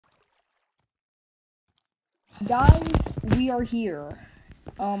Guys, we are here.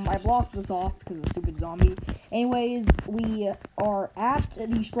 I blocked this off because of the stupid zombie. Anyways, we are at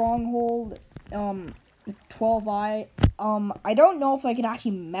the stronghold, 12i. I don't know if I can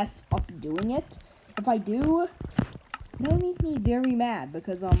actually mess up doing it. If I do, that'll make me very mad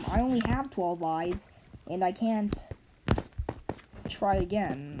because, I only have 12 eyes and I can't try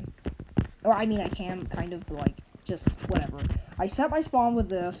again. Or, I mean, I can kind of, but, like, just whatever. I set my spawn with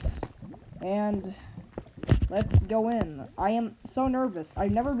this and let's go in. I am so nervous.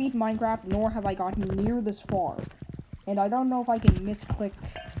 I've never beat Minecraft, nor have I gotten near this far. And I don't know if I can misclick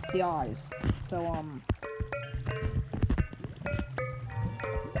the eyes. So,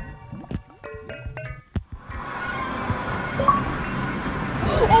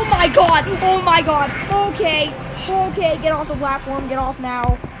 oh my god! Oh my god! Okay! Okay, get off the platform. Get off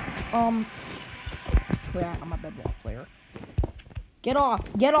now. Wait, I'm a bedrock player. Get off,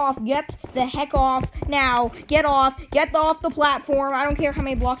 get the heck off now, get off the platform. I don't care how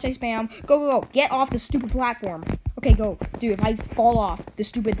many blocks I spam, go, get off the stupid platform. Okay, go, dude, if I fall off,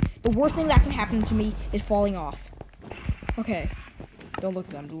 the worst thing that can happen to me is falling off. Okay, don't look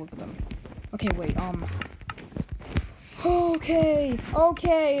at them, Okay, wait,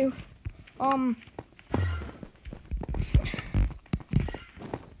 okay,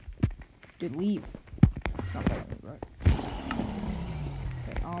 dude, leave. Not following me, right?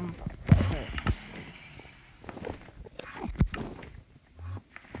 Okay.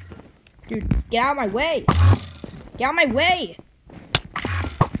 Dude, get out of my way! Get out of my way!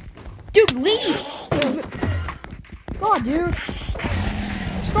 Dude, leave! God, dude!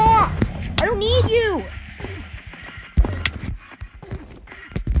 Stop! I don't need you!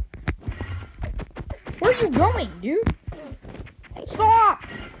 Where are you going, dude? Stop!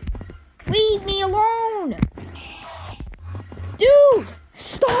 Leave me alone! Dude!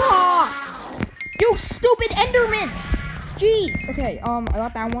 Stop! You stupid Enderman! Jeez. Okay, I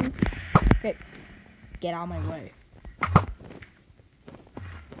got that one. Okay. Get out of my way.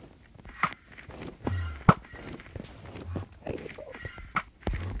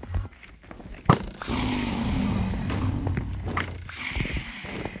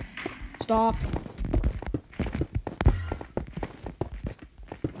 Stop.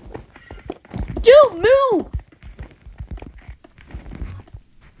 Dude, move!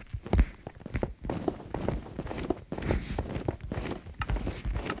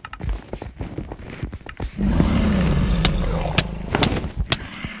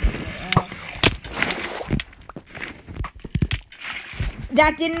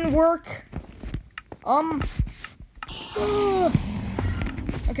 That didn't work.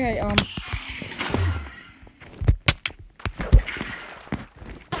 Okay,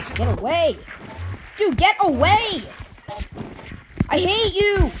 get away. Dude, get away. I hate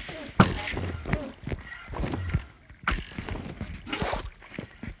you.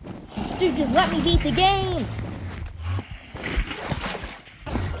 Dude, just let me beat the game.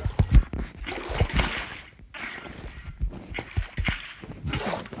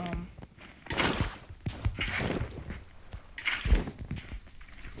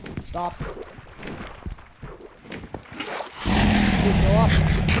 Stop. Dude, go up.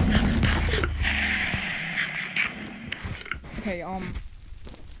 Okay,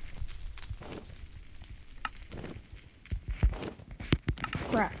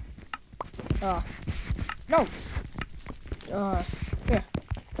 crap. No. Yeah.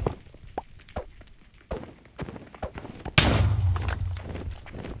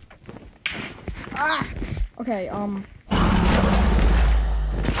 Ah! Okay,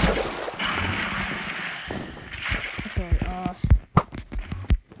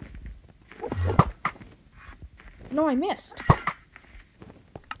 no, I missed.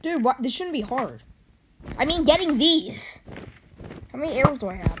 Dude, what? This shouldn't be hard. I mean, getting these. How many arrows do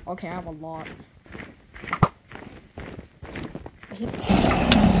I have? Okay, I have a lot. I hate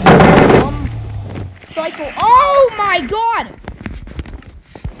cycle. Oh my god!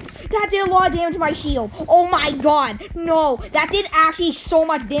 That did a lot of damage to my shield. Oh my god. No, that did actually so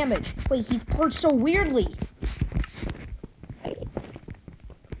much damage. Wait, he's perched so weirdly.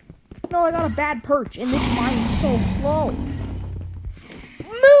 No, I got a bad perch, and this mine's so slow.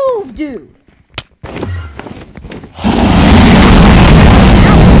 Move, dude!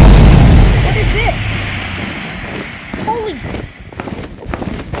 What is this? Holy...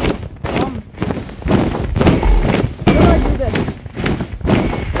 How do I do this?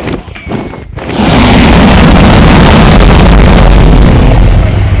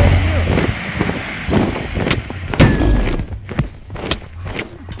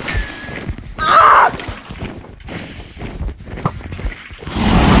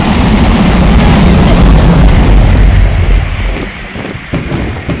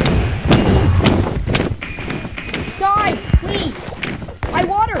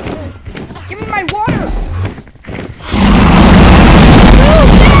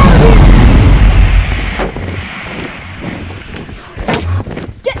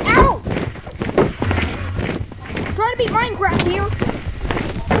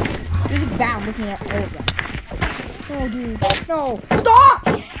 No. Stop!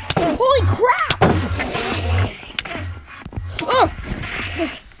 Holy crap! Oh!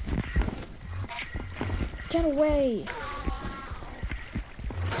 Get away.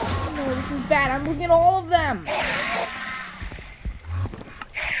 No, this is bad. I'm looking at all of them.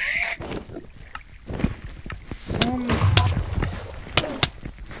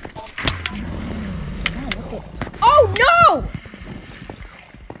 Oh no!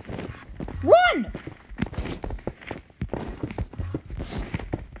 Run!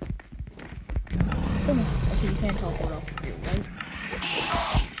 Okay, you can't teleport off of here, right?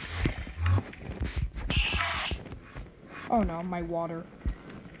 Oh no, my water.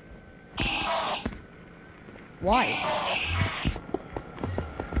 Why?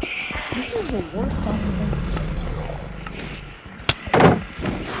 This is the worst possible thing.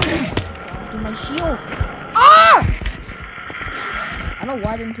 Do my shield. Ah! I don't know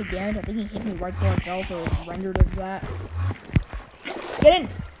why I didn't take damage. I think he hit me right before I fell, so it rendered as that. Get in!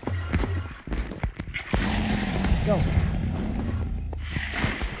 Go.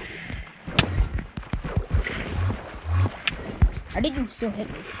 How did you still hit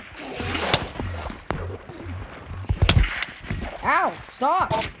me? Ow!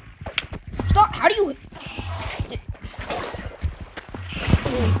 Stop! Stop! How do you...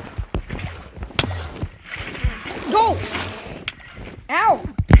 Go! Ow!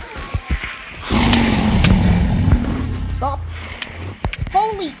 Stop!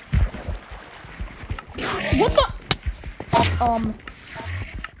 Holy! What the?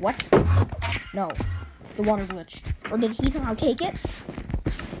 What? No. The water glitched. Or did he somehow take it?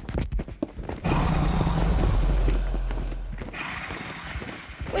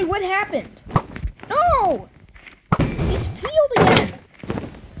 Wait, what happened? No! It's healed again!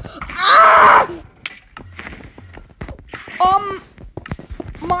 Ah!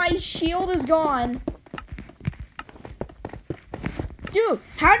 My shield is gone. Dude,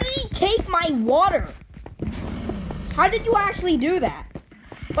 how did he take my water? How did you actually do that?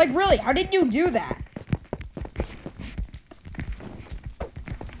 Like, really, how did you do that?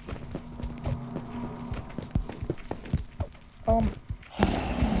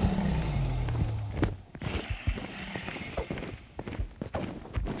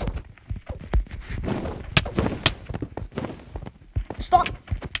 Stop!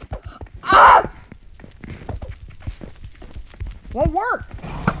 Ah! Won't work.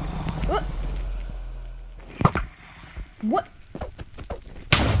 What?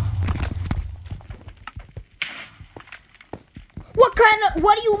 What kind of?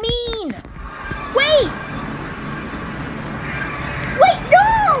 What do you mean? Wait! Wait,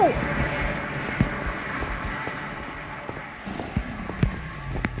 no!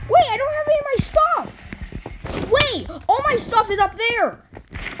 Wait, I don't have any of my stuff. Wait, all my stuff is up there.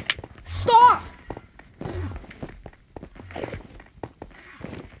 Stop!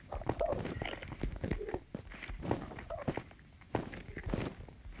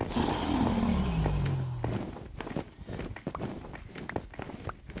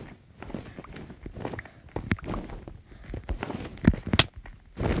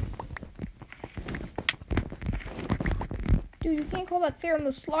 Dude, you can't call that fair in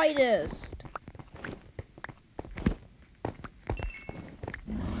the slightest.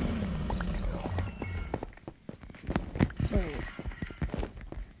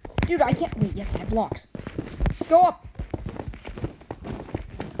 Dude, I can't. Wait, yes, I have blocks. Go up.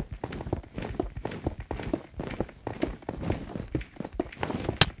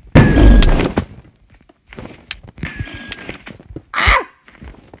 Ah!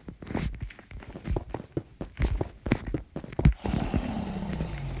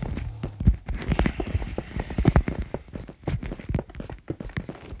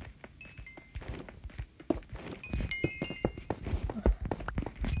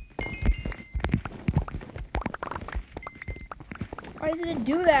 Why did it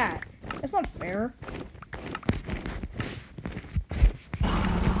do that? That's not fair.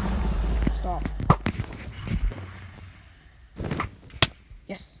 Stop.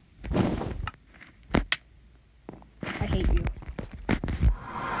 Yes. I hate you.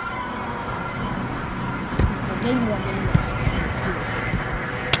 Game one.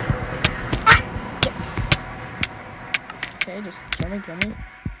 Ah! Okay, just kill me.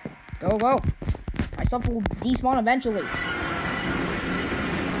 Go, go. My stuff will despawn eventually.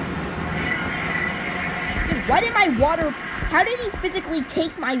 Why did my water... How did he physically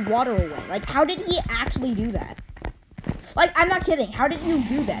take my water away? Like, how did he actually do that? Like, I'm not kidding. How did you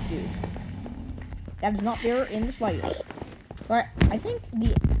do that, dude? That is not fair in the slightest. But I think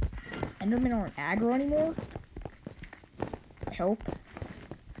the Endermen aren't aggro anymore. I hope.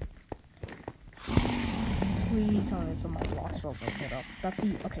 Please tell me some of my blocks fell right up. That's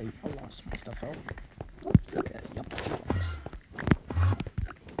the okay. I lost my stuff fell. Okay, yep, that's the blocks.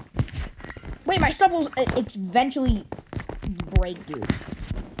 Wait, my stuff will eventually break, dude.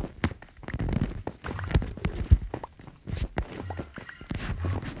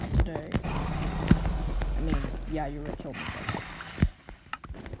 Not today. I mean, yeah, you're gonna kill me.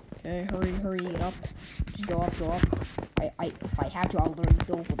 Okay, hurry up. Just go up. If I have to, I'll literally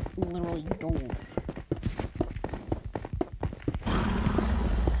build with literally gold.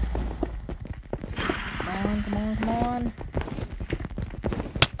 Come on.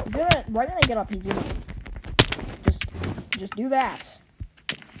 He's gonna, right when I get up, he's gonna just do that.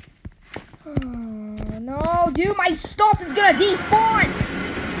 No, dude, my stuff is gonna despawn!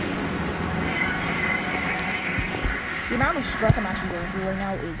 The amount of stress I'm actually going through right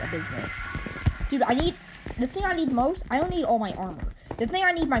now is abysmal. Dude, the thing I need most, I don't need all my armor. The thing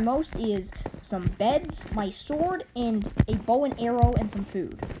I need my most is some beds, my sword, and a bow and arrow, and some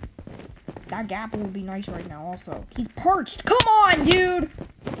food. That gap would be nice right now also. He's perched! Come on, dude!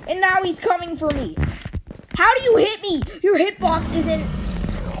 And now he's coming for me. How do you hit me? Your hitbox isn't...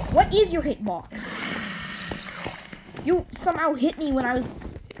 What is your hitbox? You somehow hit me when I was...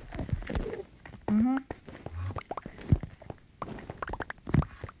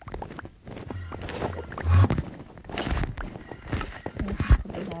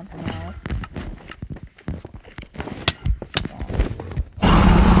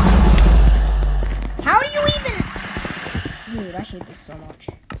 Dude, I hate this so much.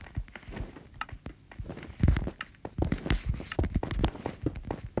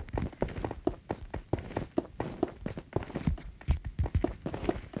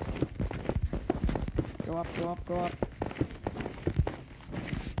 Go up.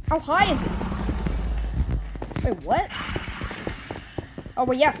 How high is it? Wait, what? Oh,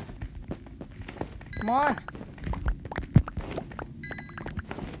 wait, yes. Come on.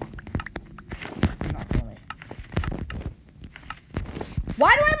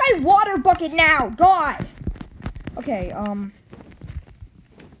 Why do I have my water bucket now? God! Okay,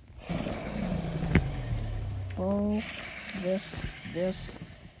 oh, this,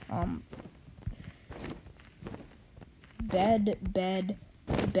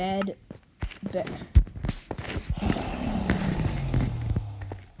 bed.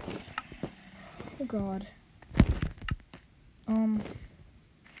 Oh, God.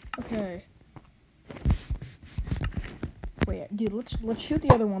 Okay. Wait, dude, let's shoot the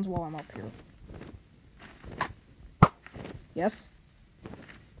other ones while I'm up here. Yes?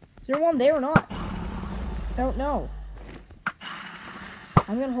 Is there one there or not? I don't know.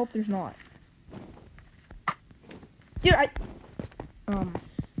 I'm gonna hope there's not. Dude, that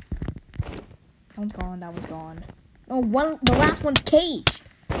one's gone, that one's gone. Oh, the last one's caged.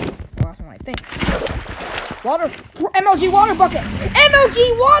 The last one, I think. MLG water bucket!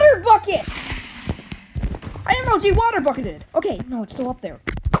 MLG water bucket! I MLG water bucketed! Okay, no, it's still up there.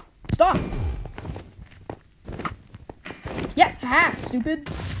 Stop! Yes, haha, stupid.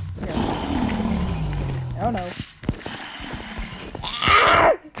 Here. Oh no.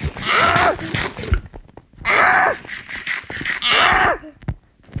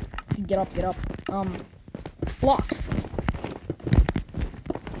 Get up. Blocks.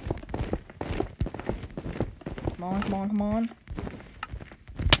 Come on.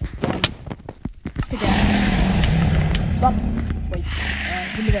 Pick it up. Stop. Wait.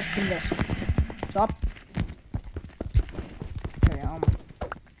 Give me this. Stop. Okay,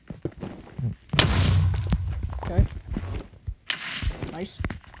 Okay. Nice.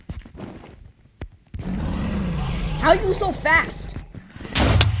 How are you so fast?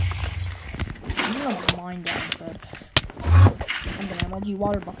 I'm gonna mine down instead. I'm gonna MLG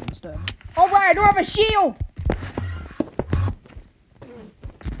water bucket instead. Oh right, I don't have a shield!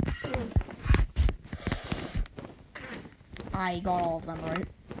 I got all of them, right?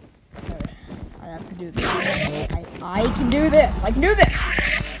 Okay. I have to do this. I can do this! I can do this!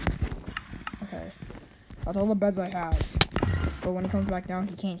 Okay. That's all the beds I have. But when he comes back down,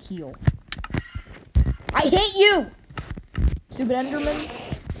 he can't heal. I hate you! Stupid Enderman.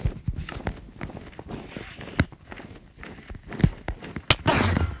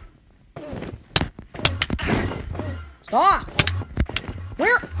 Stop!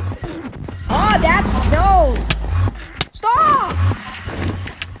 Where? Oh, that's no! Stop!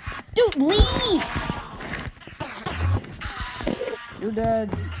 Dude, leave! You're dead.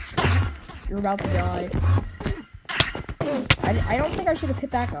 You're about to die. I don't think I should have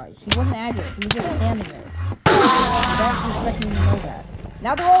hit that guy. He wasn't aggro. He was just standing there. I don't expect me to know that.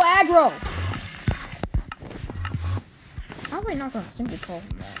 Now they're all aggro! How have I not done a single call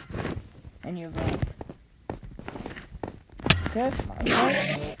from that? Any of that? Okay.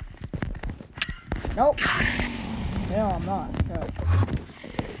 Okay. Nope. No, I'm not. Okay.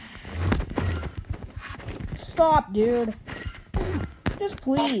 Stop, dude. Just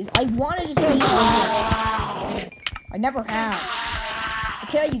please. I want to just beat you. I never have.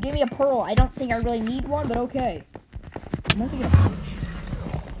 Okay, you gave me a pearl. I don't think I really need one, but okay. I'm gonna get a punch.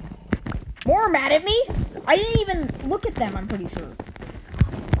 More mad at me? I didn't even look at them, I'm pretty sure.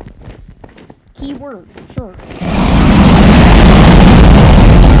 Keyword, sure.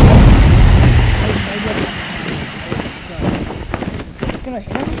 It's gonna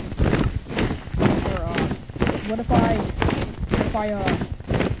hit him? Or, what if I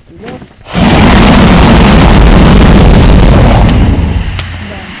do this?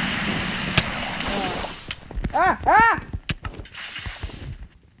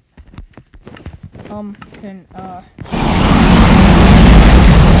 And then, can,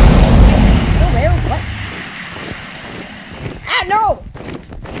 still there? What? Ah, no!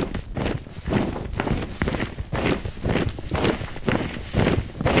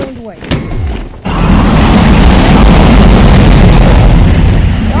 Going away.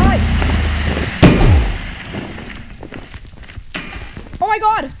 Die! Oh my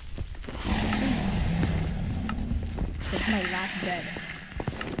god! It's my last bed.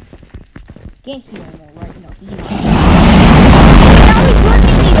 Can't heal anymore, right? No, he healed. Now he's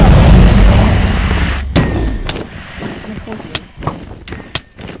hurting me though! And of course he is.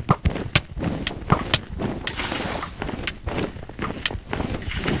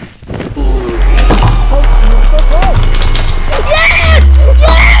 You're so close! Yes!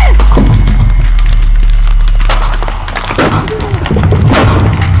 Yes!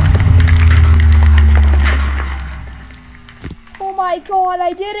 Oh my god,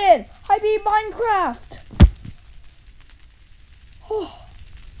 I did it! I beat Minecraft! Oh.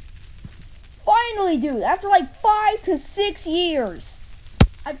 Finally, dude, after like 5 to 6 years,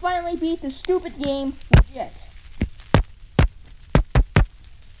 I finally beat the stupid game legit.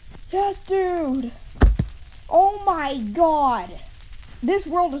 Yes, dude! Oh my god! This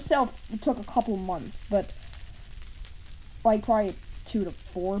world itself took a couple months, but like probably 2 to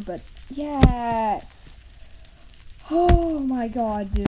 4, but yes! Oh my god, dude.